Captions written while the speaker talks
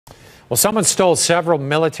Well, someone stole several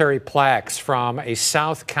military plaques from a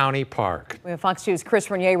South County park. We have Fox 2's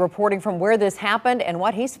Chris Renier reporting from where this happened and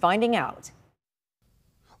what he's finding out.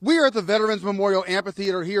 We are at the Veterans Memorial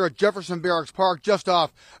Amphitheater here at Jefferson Barracks Park, just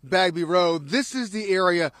off Bagby Road. This is the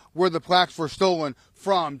area where the plaques were stolen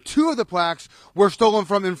from. Two of the plaques were stolen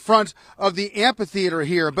from in front of the amphitheater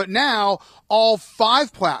here, but now all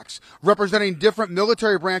 5 plaques representing different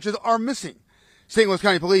military branches are missing. St. Louis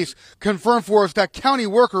County Police confirmed for us that county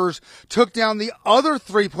workers took down the other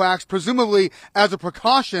 3 plaques, presumably as a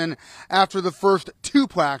precaution after the first 2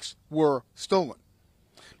 plaques were stolen.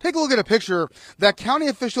 Take a look at a picture that county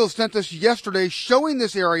officials sent us yesterday showing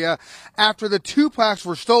this area after the 2 plaques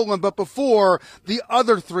were stolen, but before the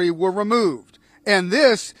other 3 were removed. And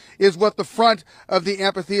this is what the front of the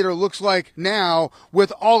amphitheater looks like now,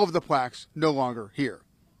 with all of the plaques no longer here.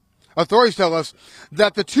 Authorities tell us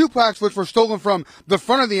that the 2 plaques which were stolen from the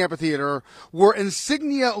front of the amphitheater were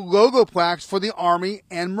insignia logo plaques for the Army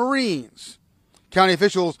and Marines. County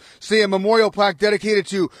officials say a memorial plaque dedicated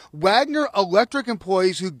to Wagner Electric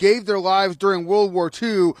employees who gave their lives during World War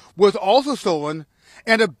II was also stolen,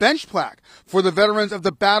 and a bench plaque for the veterans of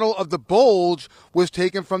the Battle of the Bulge was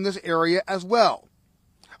taken from this area as well.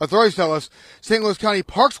 Authorities tell us St. Louis County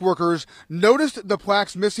Parks workers noticed the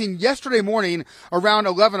plaques missing yesterday morning around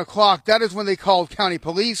 11 o'clock. That is when they called county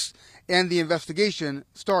police and the investigation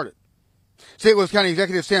started. St. Louis County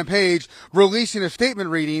Executive Sam Page releasing a statement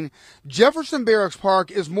reading, "Jefferson Barracks Park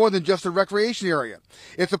is more than just a recreation area.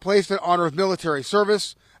 It's a place that honors military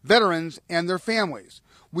service, veterans, and their families.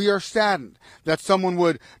 We are saddened that someone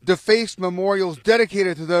would deface memorials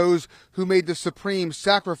dedicated to those who made the supreme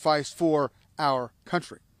sacrifice for our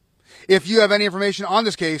country." If you have any information on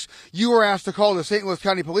this case, you are asked to call the St. Louis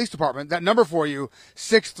County Police Department. That number for you,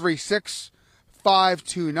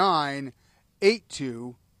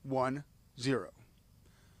 636-529-8210.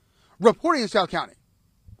 Reporting in South County,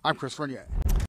 I'm Chris Renier.